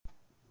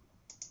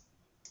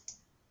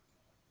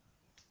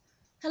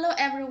Hello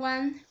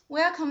everyone,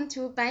 welcome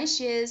to Bai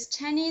Xue's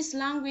Chinese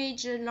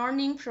language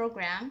learning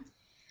program.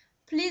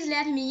 Please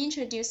let me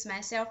introduce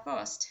myself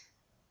first.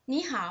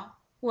 你好，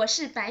我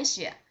是白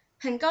雪，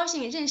很高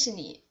兴认识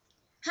你。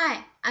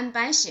Hi, I'm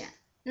Bai Xue.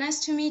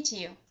 Nice to meet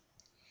you.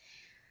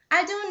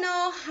 I don't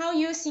know how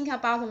you think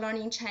about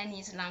learning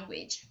Chinese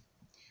language,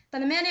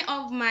 but many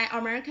of my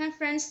American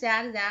friends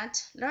said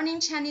that learning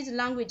Chinese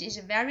language is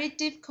very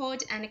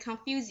difficult and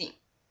confusing.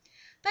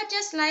 But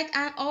just like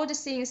an old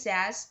saying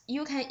says,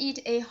 you can eat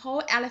a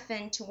whole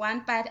elephant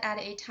one bite at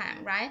a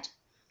time, right?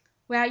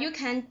 Well, you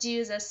can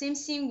do the same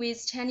thing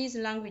with Chinese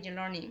language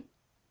learning.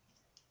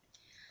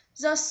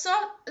 The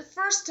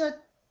first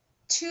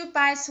two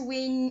bites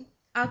we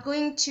are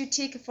going to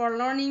take for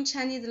learning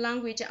Chinese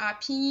language are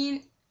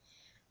pinyin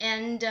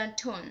and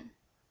tone.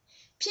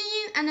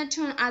 Pinyin and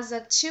tone are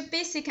the two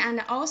basic and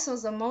also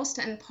the most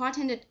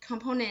important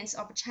components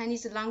of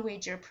Chinese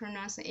language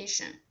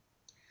pronunciation.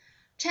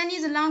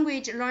 Chinese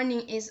language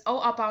learning is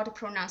all about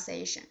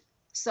pronunciation.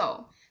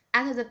 So,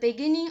 at the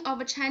beginning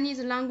of Chinese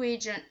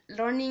language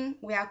learning,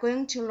 we are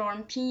going to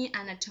learn pinyin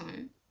and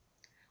tone.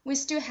 We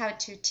still have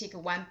to take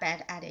one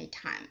bite at a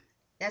time.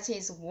 That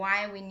is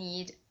why we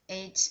need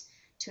 8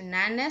 to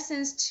 9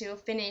 lessons to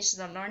finish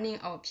the learning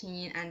of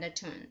pinyin and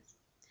tone.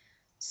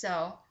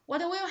 So,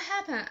 what will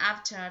happen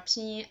after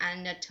pinyin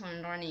and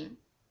tone learning?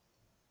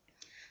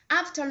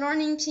 After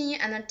learning pinyin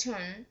and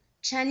tone,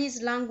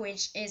 Chinese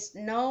language is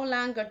no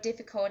longer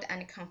difficult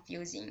and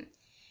confusing,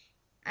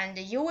 and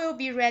you will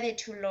be ready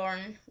to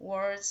learn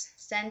words,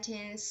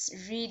 sentence,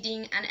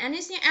 reading, and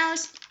anything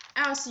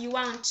else you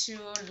want to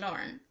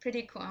learn.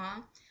 Pretty cool,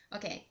 huh?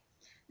 Okay,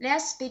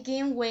 let's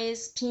begin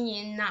with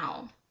pinyin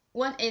now.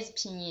 What is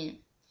pinyin?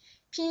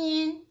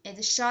 Pinyin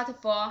is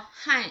short for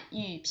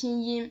Hanyu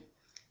Pinyin.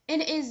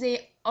 It is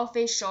the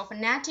official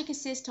phonetic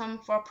system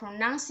for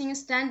pronouncing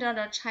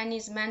standard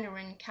Chinese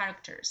Mandarin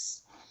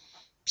characters.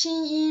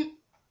 Pinyin,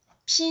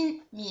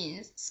 pin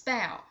means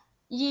spell,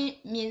 yin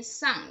means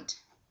sound,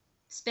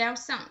 spell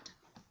sound.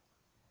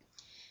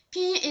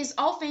 Pinyin is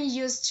often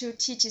used to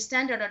teach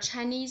standard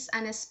Chinese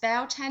and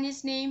spell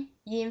Chinese name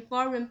in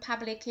foreign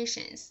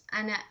publications,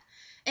 and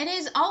it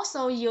is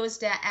also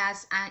used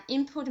as an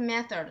input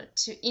method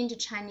to enter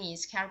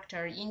Chinese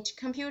character into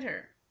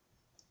computer.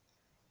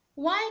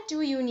 Why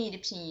do you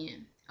need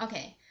pinyin?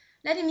 Okay,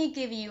 let me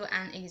give you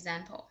an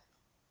example.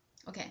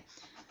 Okay.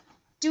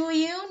 Do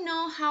you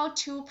know how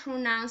to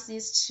pronounce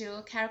these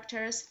two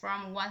characters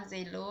from what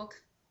they look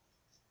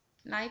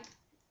like?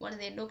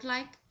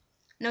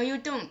 No, you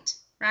don't,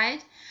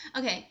 right?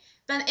 Okay,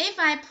 but if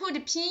I put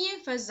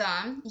pinyin for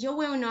them, you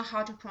will know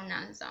how to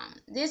pronounce them.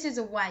 This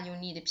is why you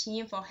need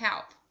pinyin for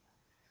help.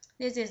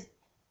 This is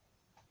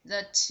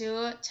the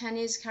two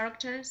Chinese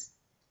characters.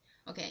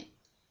 Okay,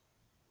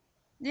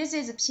 this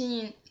is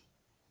pinyin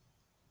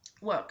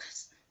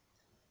works.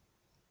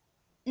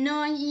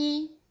 呢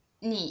一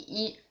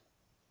你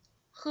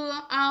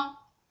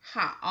好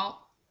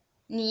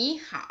你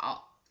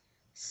好.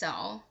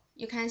 So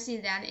you can see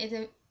that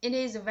it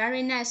is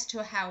very nice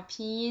to have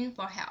pinyin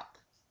for help.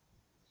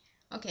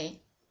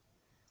 Okay.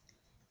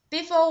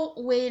 Before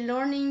we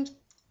learning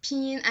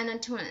pinyin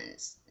and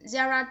tones,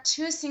 there are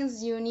two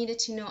things you need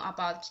to know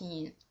about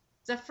pinyin.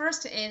 The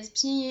first is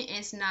pinyin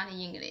is not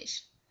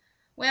English.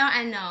 Well,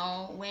 I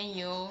know when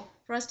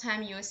first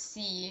time you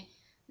see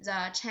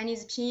the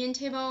Chinese pinyin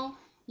table,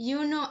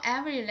 you know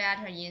every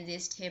letter in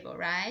this table,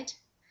 right?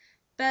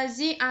 But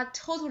they are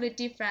totally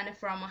different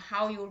from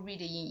how you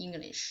read in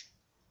English.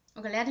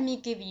 Okay, let me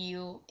give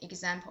you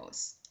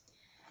examples.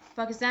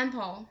 For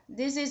example,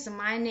 this is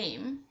my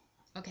name.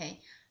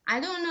 Okay, I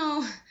don't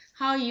know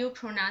how you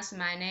pronounce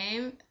my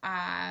name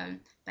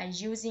by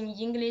using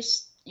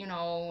English,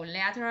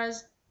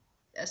 letters,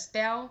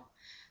 spell,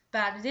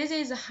 but this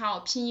is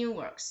how pinyin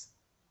works.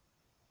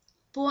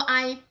 波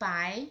哀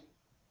白，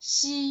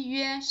西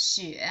曰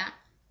雪，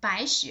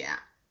白雪，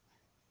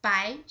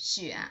白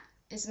雪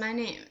is my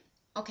name.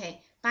 Okay,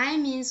 白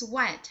means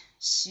white,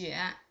 雪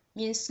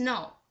means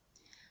snow.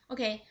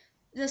 Okay,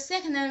 the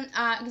second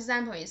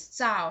example is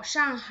早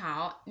上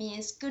好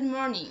means good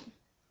morning.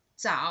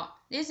 早,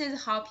 this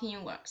is how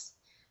pinyin works.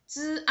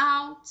 知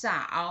凹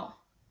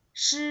早，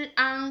诗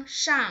昂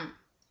上，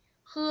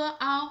喝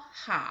凹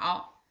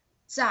好，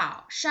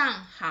早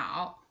上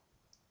好.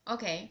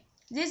 Okay,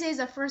 this is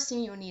the first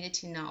thing you need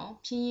to know.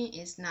 Pinyin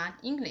is not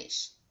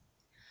English.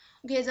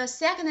 Okay, the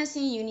second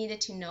thing you need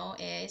to know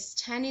is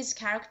Chinese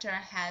character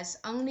has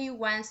only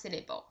one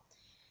syllable.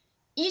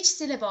 Each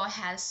syllable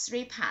has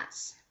 3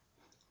 parts.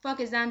 For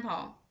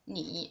example,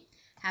 你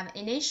have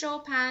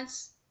initial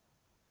parts,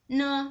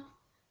 呢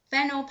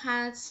final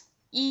parts,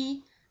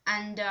 一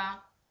and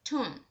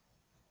tone.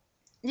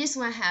 This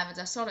one have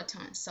the solo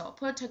tone, so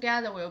put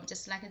together will be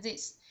just like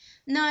this.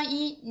 呢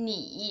一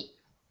你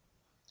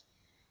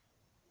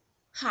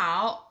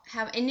好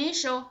have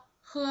initial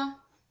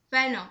呵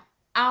final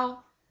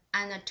凹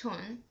and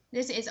tone.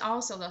 This is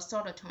also the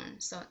solo tone,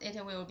 so it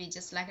will be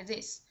just like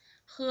this.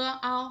 喝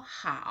凹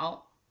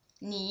好，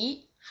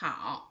你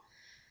好.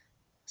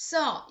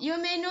 So you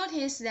may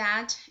notice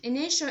that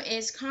initial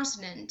is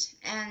consonant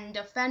and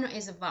the final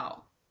is a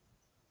vowel.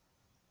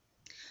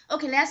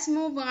 Okay, let's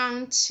move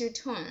on to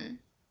tone.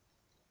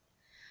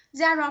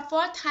 There are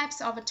 4 types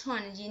of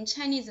tone in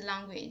Chinese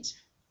language.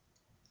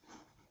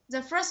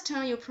 The first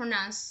tone you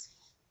pronounce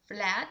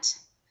flat,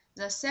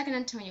 the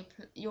second tone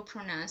you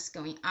pronounce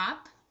going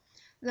up,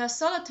 the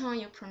third tone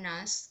you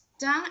pronounce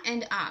down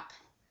and up,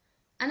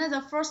 and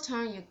the fourth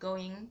tone you're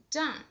going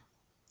down.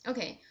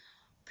 Okay,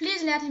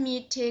 please let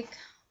me take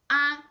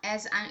a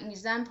as an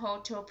example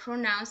to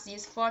pronounce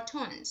these 4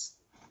 tones.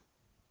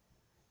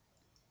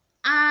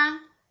 A,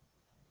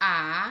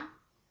 a,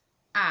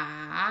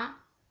 a,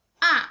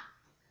 a.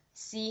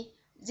 See,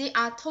 they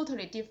are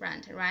totally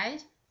different,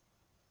 right?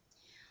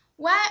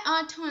 Why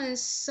are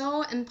tones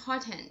so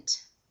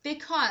important?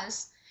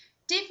 Because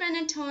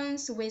different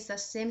tones with the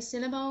same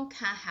syllable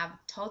can have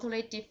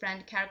totally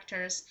different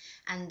characters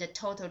and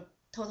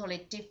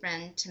totally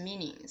different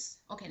meanings.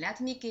 Okay,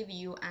 let me give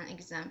you an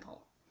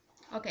example.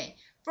 Okay,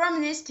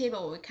 from this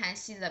table we can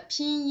see the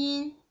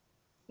pinyin.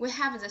 We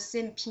have the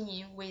same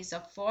pinyin with the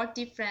 4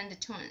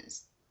 different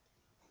tones.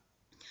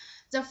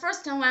 The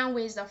first one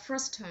with the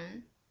first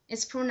tone,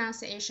 its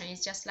pronunciation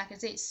is just like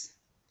this.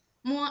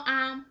 Mo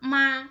a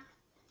ma.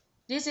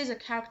 This is a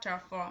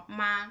character for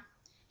ma.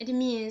 It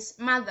means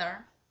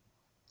mother.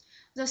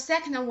 The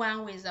second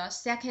one with the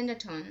second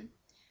tone,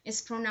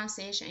 its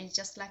pronunciation is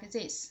just like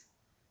this.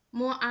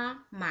 Mo a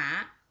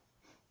ma.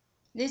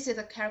 This is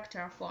a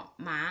character for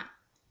ma.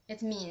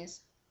 It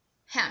means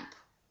hemp.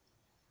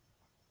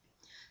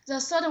 The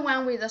third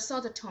one with the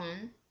third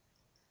tone,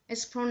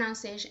 its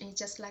pronunciation is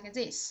just like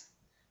this.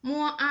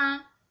 Mo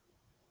a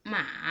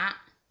ma.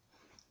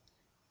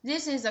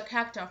 This is a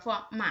character for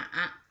ma.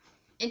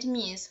 It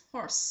means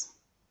horse.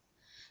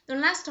 The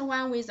last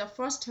one with the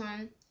first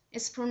tone,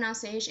 its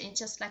pronunciation is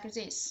just like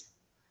this.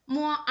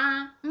 Mo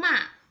a ma.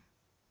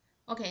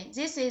 Okay,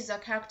 this is a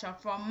character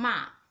for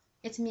ma.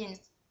 It means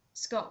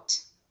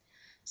goat.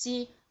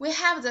 See, we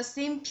have the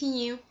same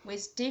pinyin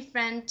with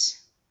different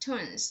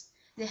tones.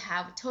 They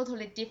have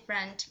totally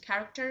different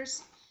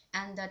characters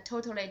and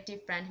totally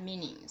different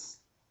meanings.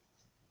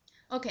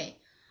 Okay,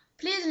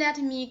 please let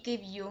me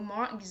give you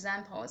more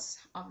examples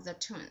of the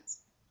tones.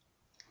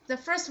 The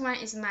first one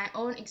is my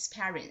own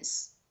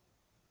experience.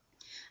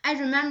 I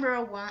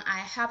remember when I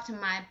helped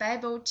my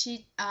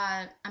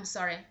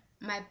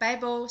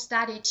Bible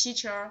study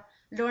teacher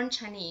learn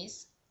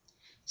Chinese.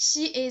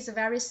 She is a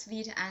very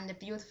sweet and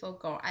beautiful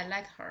girl. I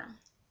like her.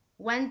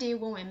 One day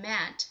when we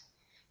met,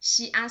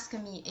 she asked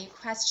me a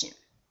question.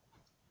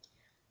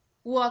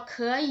 我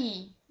可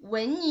以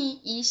吻你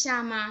一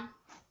下吗?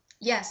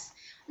 Yes,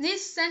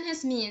 this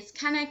sentence means,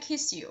 can I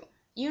kiss you?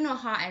 You know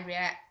how I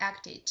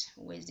reacted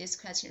with this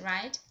question,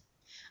 right?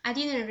 I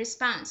didn't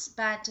respond,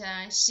 but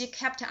she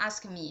kept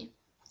asking me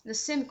the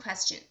same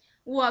question.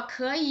 我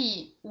可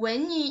以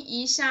吻你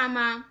一下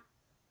吗?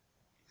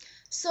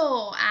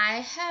 So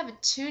I have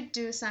to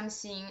do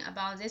something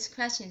about this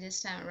question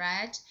this time,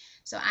 right?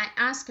 So I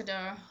asked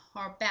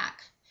her back,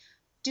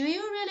 do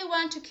you really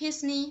want to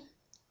kiss me?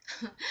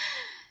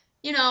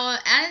 You know,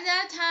 at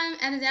that time,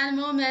 at that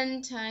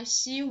moment,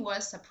 she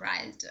was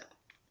surprised,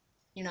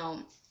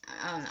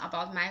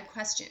 about my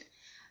question.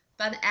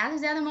 But at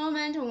that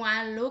moment, when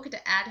I looked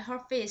at her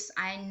face,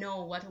 I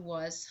know what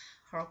was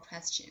her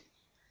question.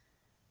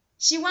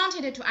 She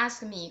wanted to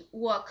ask me,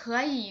 我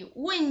可以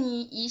问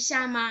你一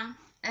下吗?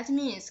 That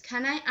means,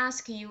 can I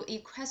ask you a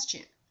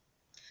question?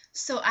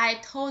 So I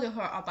told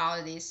her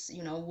about this,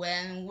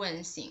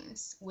 when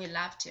things. We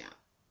laughed,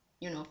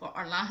 for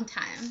a long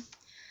time.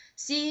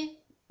 See,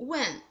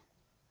 when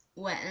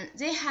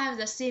they have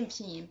the same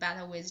pinyin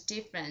but with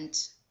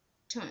different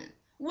tone.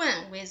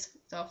 When with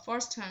the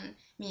first tone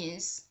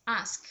means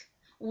ask.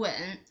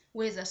 When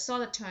with the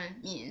third tone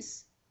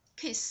means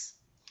kiss.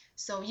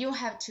 So you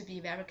have to be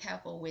very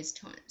careful with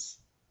tones.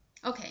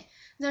 Okay,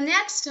 the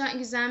next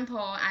example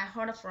I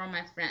heard from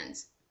my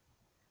friends.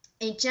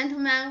 A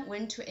gentleman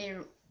went to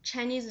a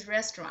Chinese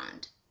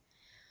restaurant.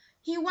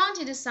 He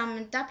wanted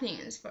some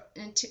dumplings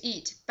to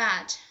eat,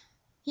 but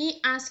he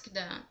asked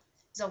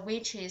the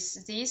waitress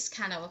this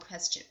kind of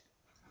question.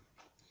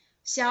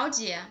 小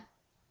姐，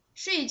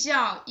睡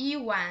觉一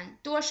晚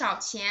多少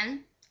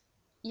钱?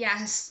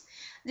 Yes,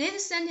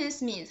 this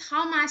sentence means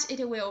how much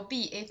it will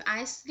be if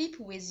I sleep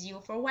with you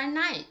for one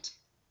night.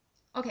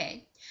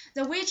 Okay,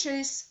 the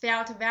waitress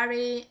felt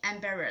very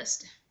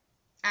embarrassed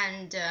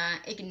and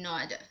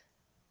ignored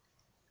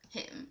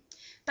him.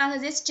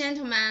 But this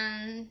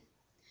gentleman,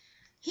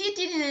 he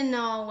didn't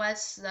know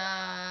what's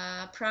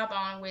the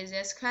problem with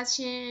this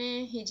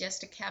question. He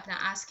just kept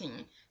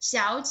asking,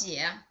 小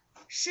姐，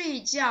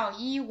睡觉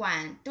一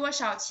晚多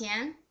少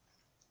钱?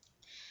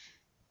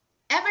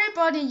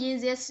 Everybody in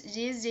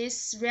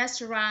this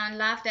restaurant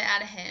laughed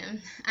at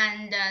him,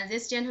 and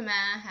this gentleman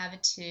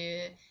had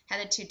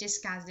to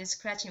discuss this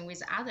question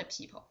with other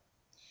people.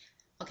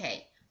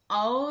 Okay,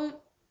 all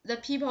the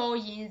people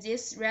in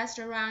this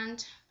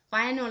restaurant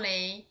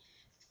finally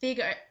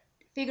figured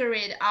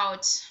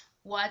out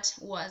what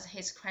was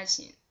his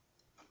question.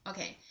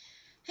 Okay,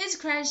 His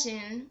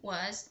question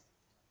was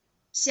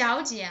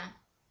小姐，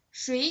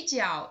水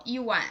饺一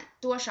碗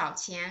多少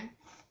钱?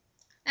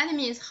 That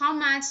means how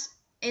much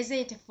is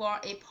it for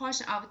a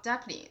portion of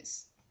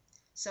dumplings?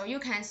 So you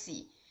can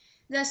see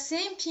the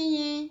same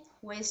pinyin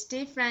with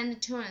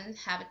different tones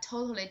have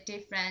totally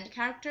different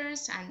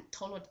characters and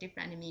totally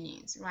different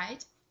meanings,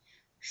 right?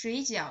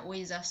 水饺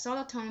with a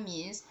solo tone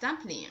means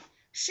dumpling.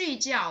 睡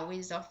觉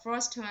with the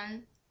first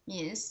tone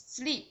means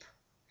sleep.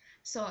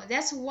 So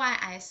that's why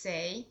I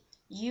say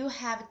you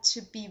have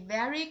to be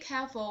very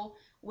careful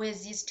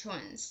with these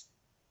tones.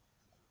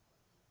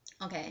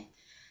 Okay,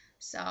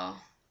 so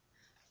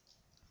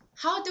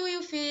how do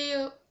you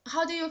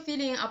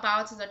feeling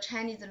about the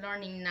Chinese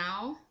learning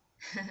now?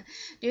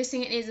 Do you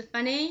think it is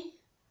funny?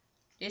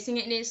 Do you think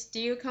it is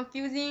still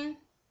confusing?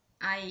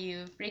 Are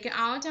you freaking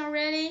out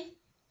already?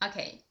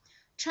 Okay,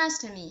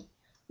 trust me,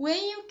 when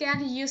you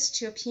get used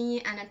to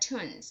pinyin and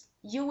tones,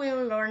 you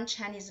will learn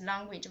Chinese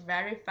language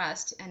very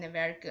fast and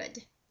very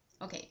good.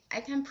 Okay, I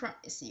can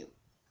promise you.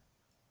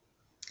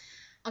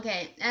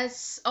 Okay,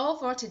 that's all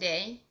for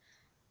today.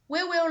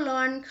 We will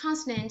learn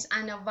consonants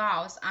and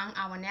vowels on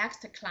our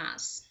next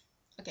class.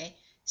 Okay,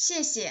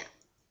 谢谢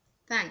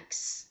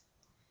Thanks.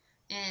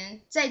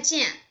 And 再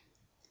见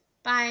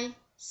Bye.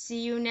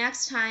 See you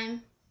next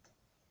time.